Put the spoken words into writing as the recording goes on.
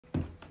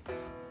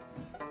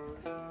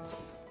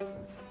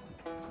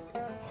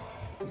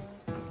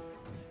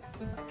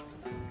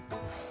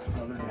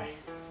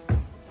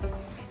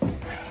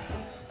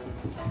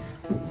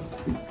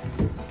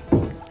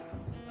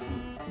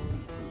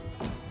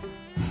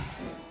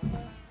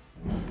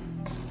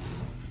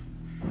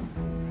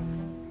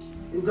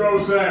Who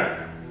goes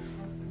there?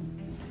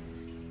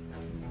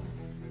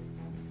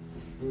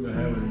 Who the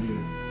hell are you?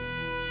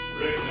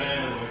 Rick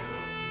Van Winkle.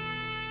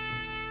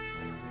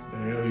 The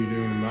hell are you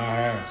doing in my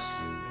house?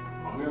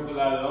 I'm here for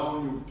that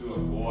loan you took,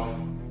 boy.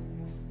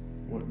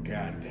 What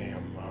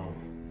goddamn loan?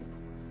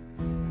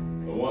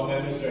 The one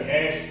that Mr.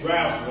 Herr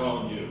Strauss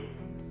loaned you.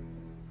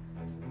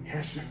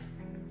 Yes, sir.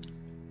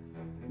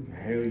 What the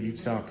hell are you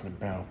talking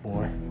about,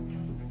 boy?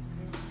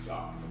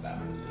 Talking about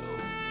the loan.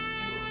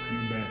 You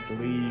best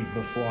leave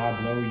before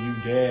I blow you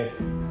dead.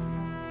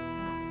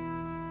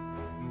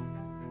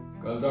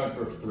 Guns aren't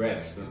for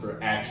threats, but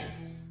for actions.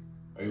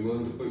 Are you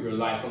willing to put your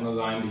life on the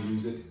line to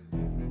use it?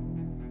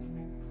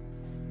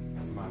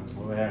 Might as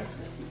well have to.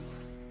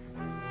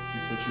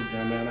 You put your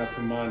gun down, I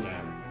put mine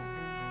down.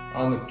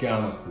 On the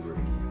count of 3.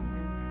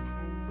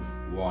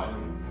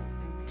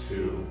 1,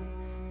 2,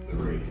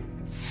 3.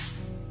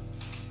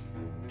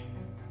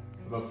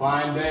 Have a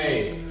fine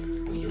day,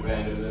 Mr.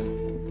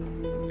 Vanderlyn.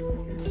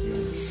 You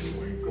killed Mr.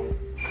 Winkle.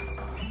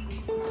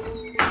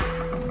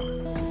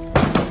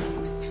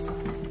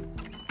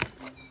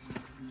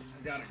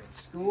 I gotta go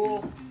to school.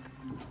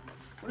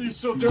 What are you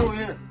still doing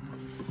here?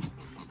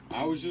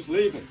 I was just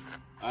leaving.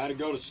 I had to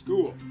go to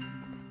school.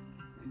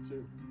 Me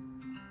too.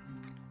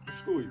 What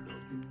school you go to?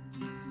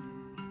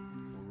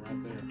 I'm right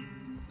there.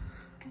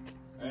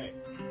 Hey.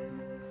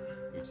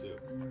 Me too.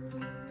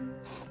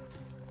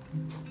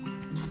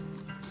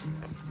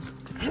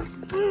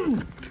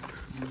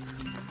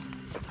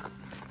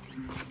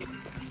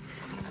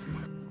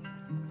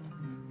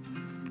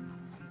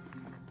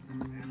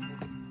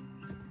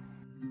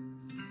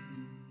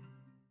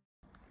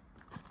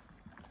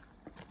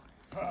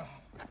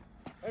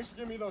 Thanks for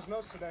giving me those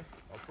notes today.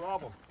 No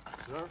problem,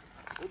 sir.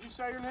 What'd you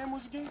say your name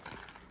was again?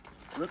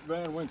 Rick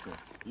Van Winkle.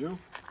 You?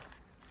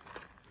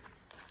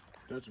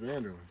 Dutch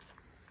Vanderlyn.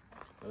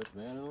 Dutch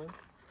Vanderlyn?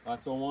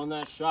 Like the one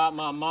that shot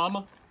my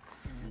mama?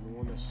 You the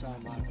one that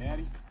shot my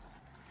daddy?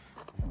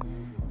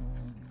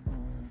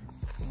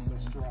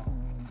 Let's draw.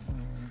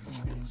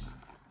 Bitch.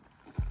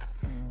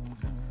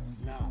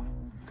 Nah.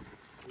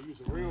 We'll use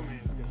a real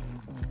man's gun.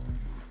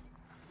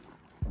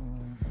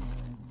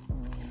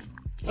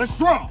 Let's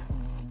draw!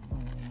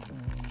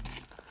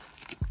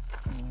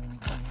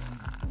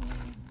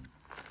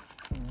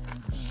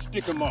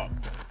 Stick 'em up.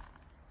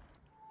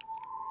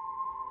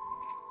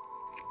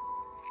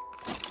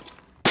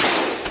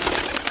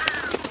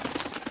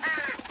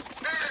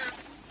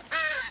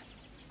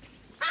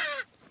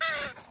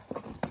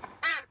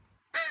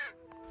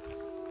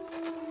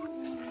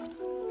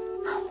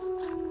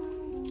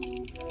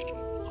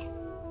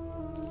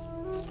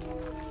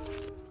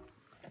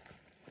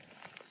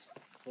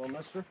 Well,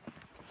 mister?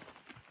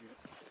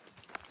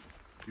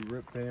 You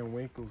Rip Van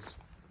Winkle's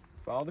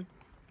father?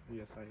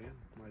 Yes, I am.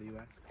 Why do you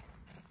ask?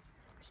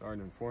 Sorry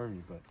to inform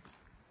you, but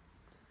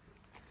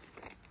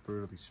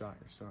brutally shot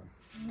your son.